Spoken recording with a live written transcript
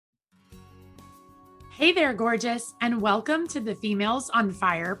Hey there, gorgeous, and welcome to the Females on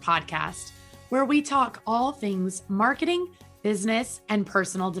Fire podcast, where we talk all things marketing, business, and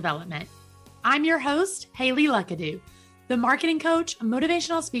personal development. I'm your host, Haley Luckadoo, the marketing coach,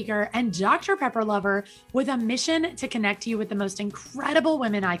 motivational speaker, and Dr. Pepper lover with a mission to connect you with the most incredible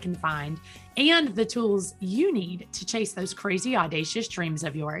women I can find and the tools you need to chase those crazy, audacious dreams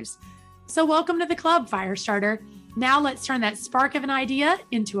of yours. So welcome to the club, Firestarter. Now let's turn that spark of an idea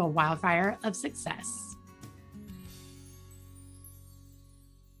into a wildfire of success.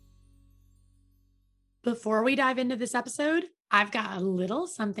 Before we dive into this episode, I've got a little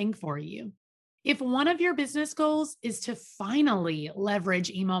something for you. If one of your business goals is to finally leverage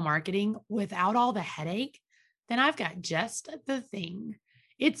email marketing without all the headache, then I've got just the thing.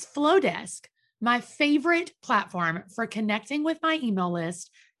 It's Flowdesk, my favorite platform for connecting with my email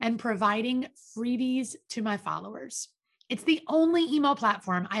list and providing freebies to my followers. It's the only email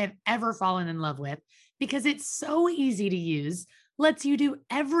platform I have ever fallen in love with because it's so easy to use, lets you do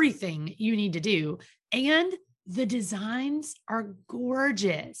everything you need to do, and the designs are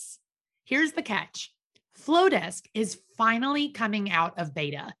gorgeous. Here's the catch. Flowdesk is finally coming out of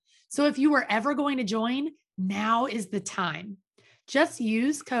beta. So if you were ever going to join, now is the time. Just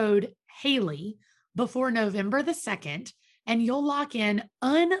use code Haley before November the 2nd, and you'll lock in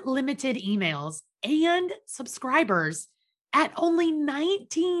unlimited emails and subscribers at only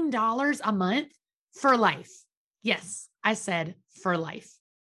 $19 a month for life. Yes, I said for life.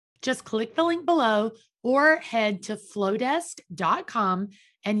 Just click the link below or head to flowdesk.com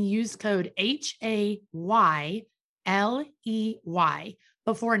and use code HAYLEY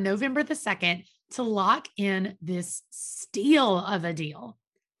before November the 2nd to lock in this steal of a deal.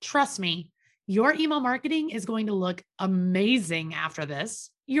 Trust me, your email marketing is going to look amazing after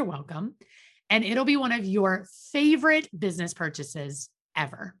this. You're welcome. And it'll be one of your favorite business purchases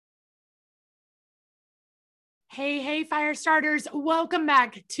ever. Hey, fire starters. Welcome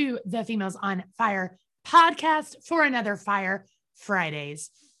back to the Females on Fire podcast for another Fire Fridays.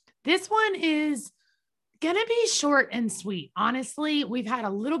 This one is going to be short and sweet. Honestly, we've had a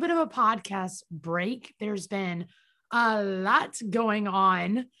little bit of a podcast break. There's been a lot going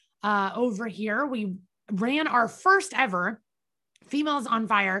on over here. We ran our first ever Females on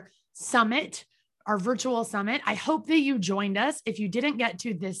Fire Summit, our virtual summit. I hope that you joined us. If you didn't get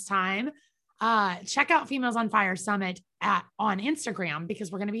to this time, check out Females on Fire Summit on Instagram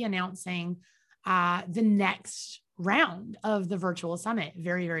because we're going to be announcing the next round of the virtual summit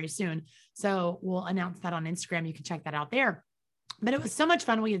very, very soon. So we'll announce that on Instagram. You can check that out there. But it was so much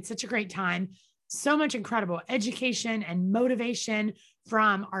fun. We had such a great time, so much incredible education and motivation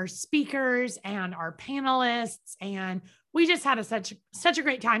from our speakers and our panelists. And we just had such a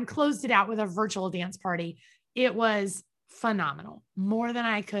great time, closed it out with a virtual dance party. It was phenomenal, more than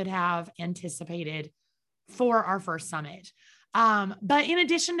I could have anticipated for our first summit. But in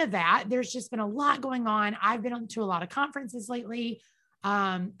addition to that, there's just been a lot going on. I've been to a lot of conferences lately,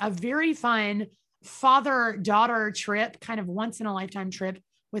 a very fun father-daughter trip, kind of once in a lifetime trip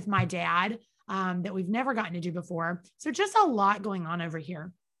with my dad that we've never gotten to do before. So just a lot going on over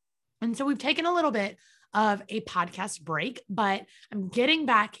here. And so we've taken a little bit of a podcast break, but I'm getting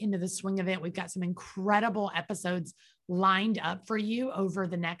back into the swing of it. We've got some incredible episodes lined up for you over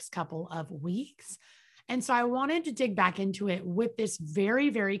the next couple of weeks. And so I wanted to dig back into it with this very,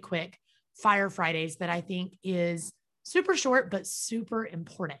 very quick Fire Fridays that I think is super short, but super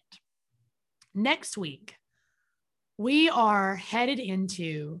important. Next week, we are headed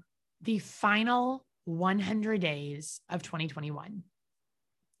into the final 100 days of 2021.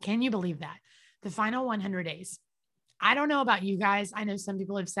 Can you believe that? The final 100 days. I don't know about you guys. I know some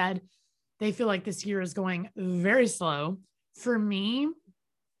people have said they feel like this year is going very slow. For me,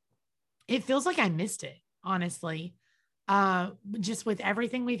 it feels like I missed it, honestly, just with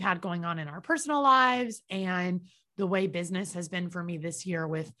everything we've had going on in our personal lives and the way business has been for me this year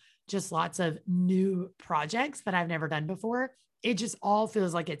with just lots of new projects that I've never done before. It just all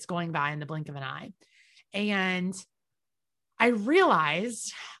feels like it's going by in the blink of an eye. And I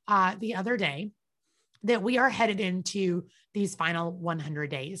realized the other day that we are headed into these final 100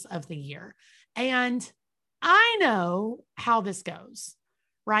 days of the year. And I know how this goes,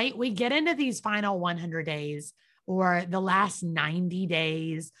 right? We get into these final 100 days or the last 90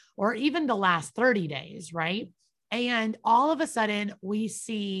 days or even the last 30 days, right? And all of a sudden we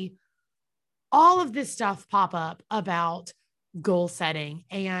see all of this stuff pop up about goal setting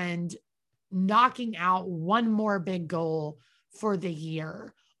and knocking out one more big goal for the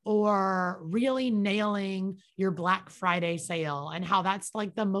year, or really nailing your Black Friday sale and how that's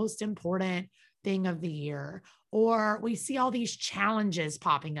like the most important thing of the year, or we see all these challenges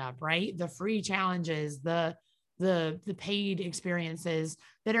popping up, right? The free challenges, the paid experiences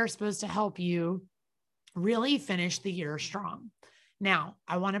that are supposed to help you really finish the year strong. Now,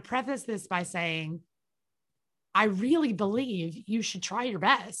 I want to preface this by saying, I really believe you should try your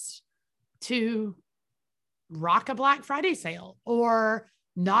best to rock a Black Friday sale or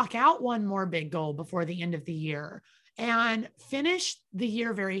knock out one more big goal before the end of the year and finish the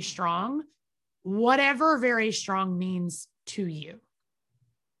year very strong, whatever very strong means to you.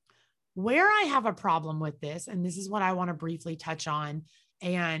 Where I have a problem with this, and this is what I want to briefly touch on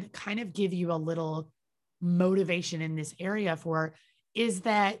and kind of give you a little motivation in this area for, is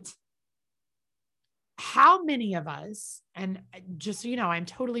that how many of us, and just so you know, I'm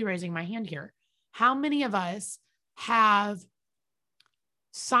totally raising my hand here, how many of us have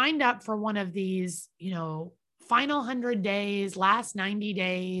signed up for one of these, final 100 days, last 90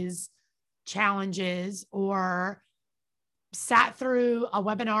 days challenges, or sat through a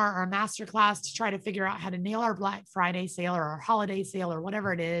webinar or a masterclass to try to figure out how to nail our Black Friday sale or our holiday sale or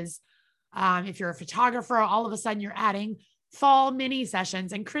whatever it is. If you're a photographer, all of a sudden you're adding fall mini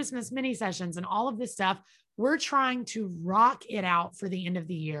sessions and Christmas mini sessions and all of this stuff. We're trying to rock it out for the end of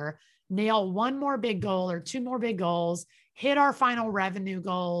the year, nail one more big goal or two more big goals, hit our final revenue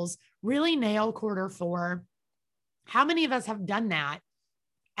goals, really nail Q4. How many of us have done that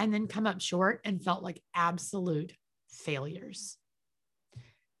and then come up short and felt like absolute failures?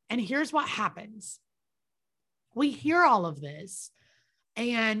 And here's what happens. We hear all of this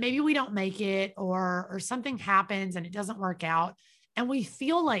and maybe we don't make it, or something happens and it doesn't work out and we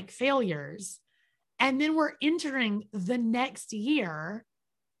feel like failures. And then we're entering the next year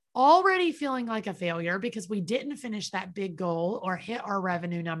already feeling like a failure because we didn't finish that big goal or hit our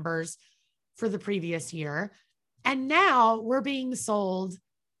revenue numbers for the previous year. And now we're being sold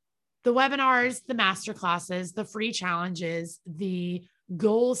the webinars, the masterclasses, the free challenges, the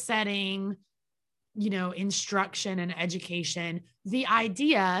goal setting, instruction and education, the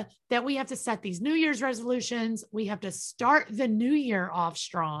idea that we have to set these New Year's resolutions. We have to start the new year off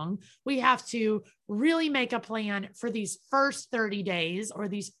strong. We have to really make a plan for these first 30 days or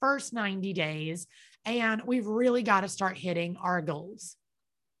these first 90 days. And we've really got to start hitting our goals.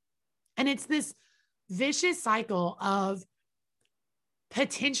 And it's this vicious cycle of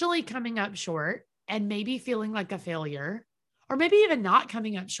potentially coming up short and maybe feeling like a failure, or maybe even not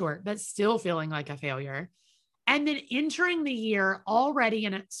coming up short, but still feeling like a failure. And then entering the year already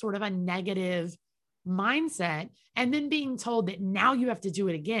in a sort of a negative mindset, and then being told that now you have to do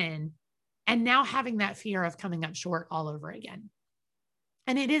it again. And now having that fear of coming up short all over again.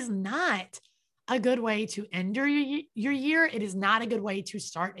 And it is not a good way to end your year. It is not a good way to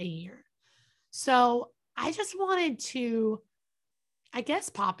start a year. So I just wanted to,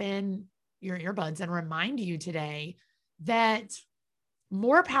 pop in your earbuds and remind you today that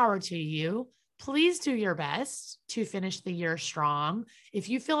more power to you. Please do your best to finish the year strong. If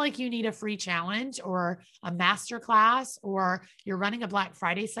you feel like you need a free challenge or a masterclass, or you're running a Black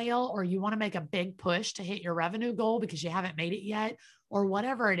Friday sale, or you want to make a big push to hit your revenue goal because you haven't made it yet, or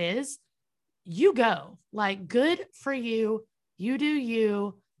whatever it is, you go. Like, good for you. You do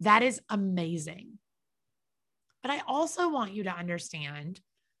you. That is amazing. But I also want you to understand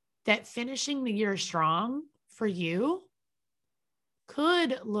that finishing the year strong for you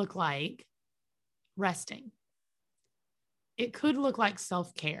could look like resting. It could look like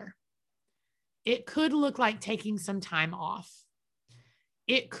self-care. It could look like taking some time off.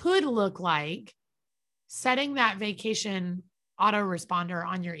 It could look like setting that vacation autoresponder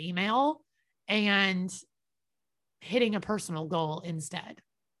on your email and hitting a personal goal instead.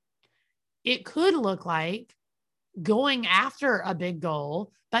 It could look like going after a big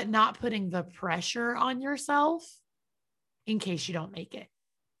goal, but not putting the pressure on yourself in case you don't make it.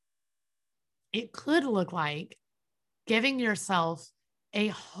 It could look like giving yourself a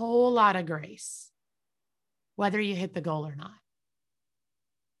whole lot of grace, whether you hit the goal or not.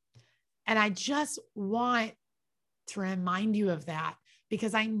 And I just want to remind you of that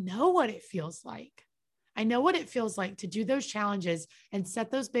because I know what it feels like. I know what it feels like to do those challenges and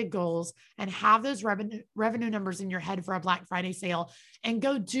set those big goals and have those revenue numbers in your head for a Black Friday sale and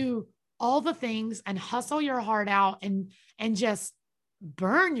go do all the things and hustle your heart out and just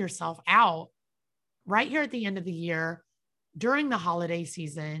burn yourself out right here at the end of the year during the holiday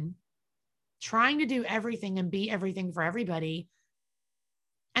season, trying to do everything and be everything for everybody.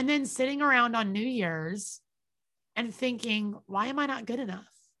 And then sitting around on New Year's and thinking, why am I not good enough?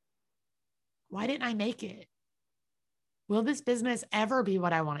 Why didn't I make it? Will this business ever be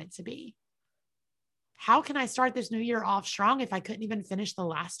what I want it to be? How can I start this new year off strong if I couldn't even finish the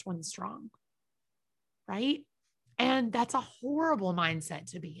last one strong? Right? And that's a horrible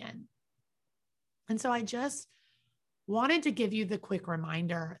mindset to be in. And so I just wanted to give you the quick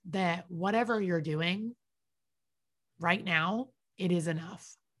reminder that whatever you're doing right now, it is enough.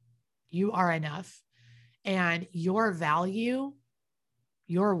 You are enough. And your value,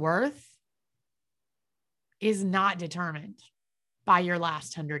 your worth is not determined by your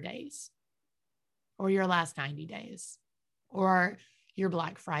last 100 days or your last 90 days or your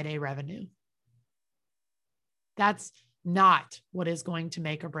Black Friday revenue. That's not what is going to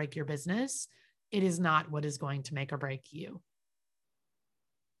make or break your business. It is not what is going to make or break you.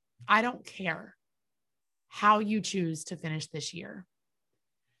 I don't care how you choose to finish this year.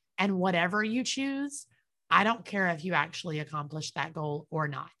 And whatever you choose, I don't care if you actually accomplish that goal or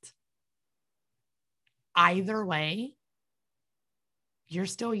not. Either way, you're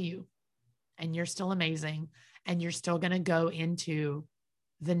still you, and you're still amazing, and you're still going to go into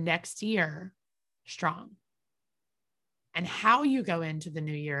the next year strong. And how you go into the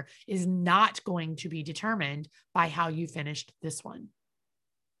new year is not going to be determined by how you finished this one.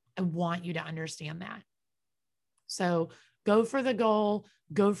 I want you to understand that. So go for the goal,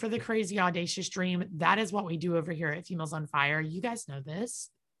 go for the crazy, audacious dream. That is what we do over here at Females on Fire. You guys know this.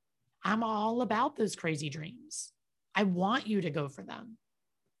 I'm all about those crazy dreams. I want you to go for them.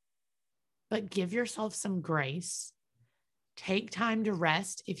 But give yourself some grace. Take time to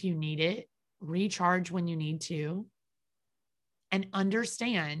rest if you need it. Recharge when you need to. And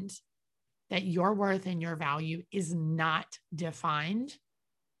understand that your worth and your value is not defined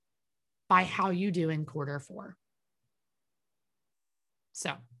by how you do in Q4.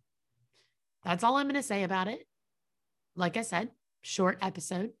 So that's all I'm going to say about it. Like I said, short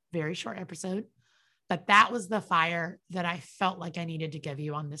episode, very short episode, but that was the fire that I felt like I needed to give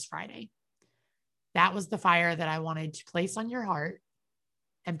you on this Friday. That was the fire that I wanted to place on your heart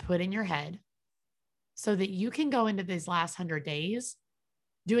and put in your head so that you can go into these last 100 days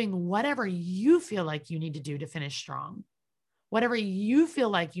doing whatever you feel like you need to do to finish strong, whatever you feel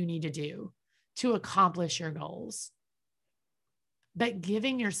like you need to do to accomplish your goals. But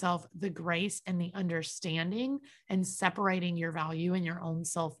giving yourself the grace and the understanding and separating your value and your own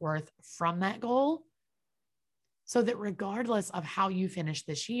self-worth from that goal so that regardless of how you finish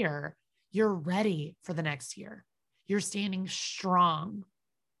this year, you're ready for the next year. You're standing strong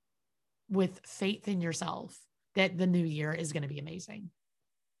with faith in yourself that the new year is going to be amazing.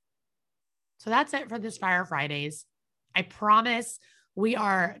 So that's it for this Fire Fridays. I promise we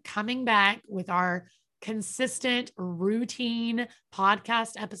are coming back with our consistent routine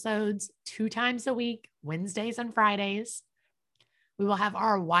podcast episodes 2 times a week, Wednesdays and Fridays. We will have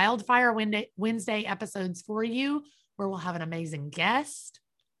our Wildfire Wednesday episodes for you, where we'll have an amazing guest.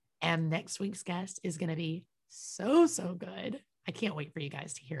 And next week's guest is going to be so good. I can't wait for you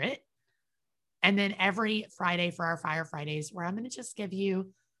guys to hear it. And then every Friday for our Fire Fridays, where I'm going to just give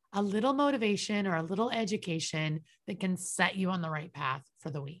you a little motivation or a little education that can set you on the right path for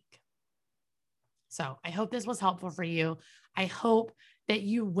the week. So I hope this was helpful for you. I hope that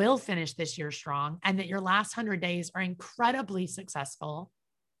you will finish this year strong and that your last 100 days are incredibly successful,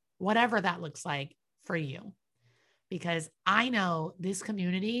 whatever that looks like for you. Because I know this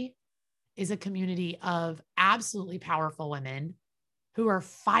community is a community of absolutely powerful women who are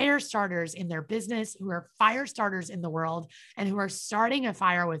fire starters in their business, who are fire starters in the world, and who are starting a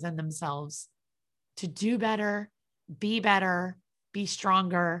fire within themselves to do better, be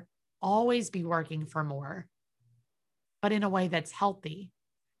stronger, always be working for more, but in a way that's healthy,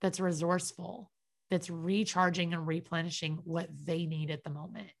 that's resourceful, that's recharging and replenishing what they need at the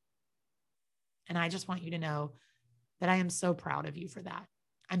moment. And I just want you to know that I am so proud of you for that.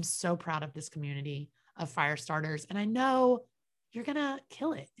 I'm so proud of this community of fire starters. And I know you're going to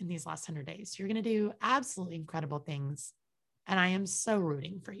kill it in these last 100 days. You're going to do absolutely incredible things. And I am so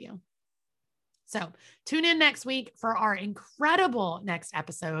rooting for you. So tune in next week for our incredible next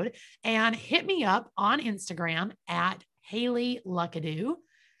episode and hit me up on Instagram at Haley Luckadoo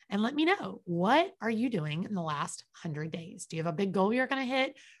and let me know, what are you doing in the last 100 days? Do you have a big goal you're going to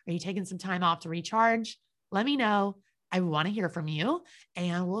hit? Are you taking some time off to recharge? Let me know. I want to hear from you,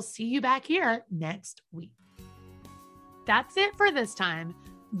 and we'll see you back here next week. That's it for this time.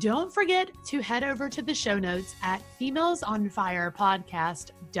 Don't forget to head over to the show notes at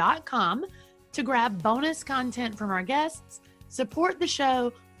femalesonfirepodcast.com to grab bonus content from our guests, support the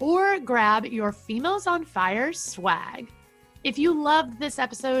show, or grab your Females on Fire swag. If you loved this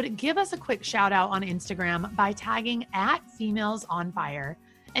episode, give us a quick shout out on Instagram by tagging at Females on Fire.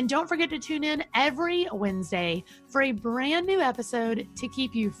 And don't forget to tune in every Wednesday for a brand new episode to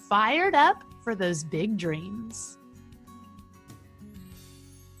keep you fired up for those big dreams.